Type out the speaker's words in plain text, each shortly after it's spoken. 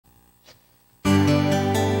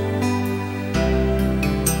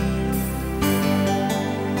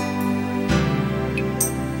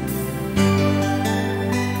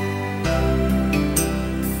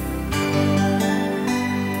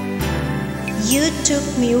You took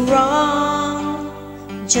me wrong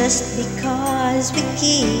just because we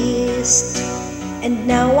kissed, and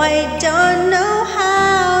now I don't know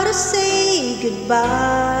how to say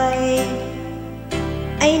goodbye.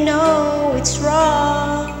 I know it's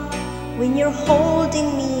wrong when you're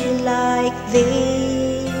holding me like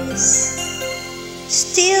this.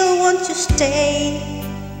 Still want to stay,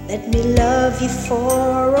 let me love you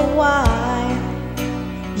for a while.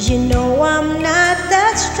 You know I'm not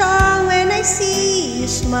that strong when I see you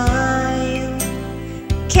smile.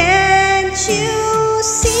 Can't you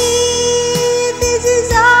see this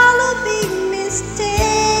is all a big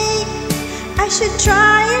mistake? I should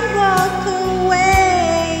try and walk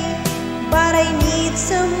away, but I need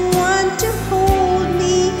someone to hold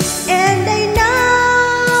me, and I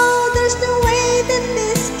know there's no way that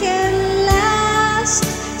this can last.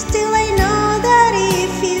 Still I know that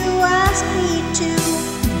if you ask me to,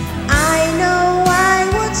 I know I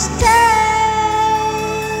would stay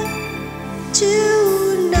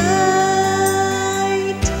tonight,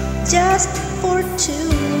 just for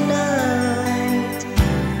tonight.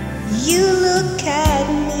 You look at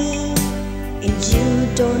me and you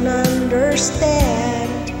don't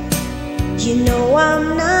understand. You know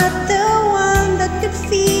I'm not the one that could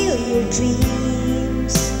feel your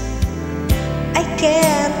dreams. I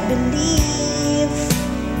can't believe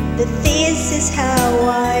that this is how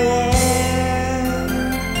I am.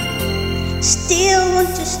 Still want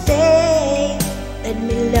to stay, let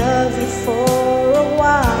me love you for a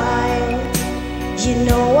while. You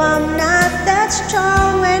know I'm not that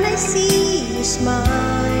strong when I see you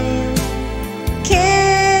smile.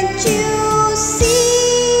 Can't you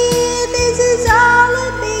see this is all a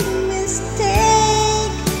big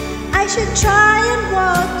mistake? I should try and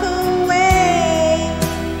walk away,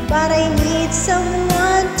 but I need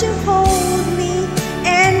someone to hold me,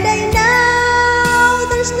 and I know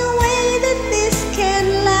there's no way that this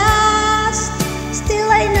can last. Still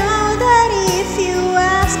I know that if you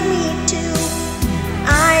ask me to,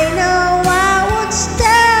 I know I would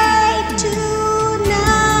stay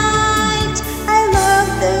tonight. I love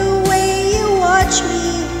the way you watch me,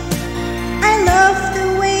 I love the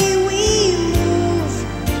way we move,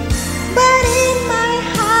 but in my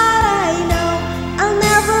heart I know I'll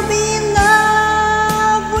never be in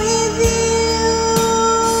love with you.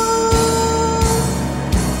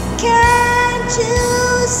 Can't you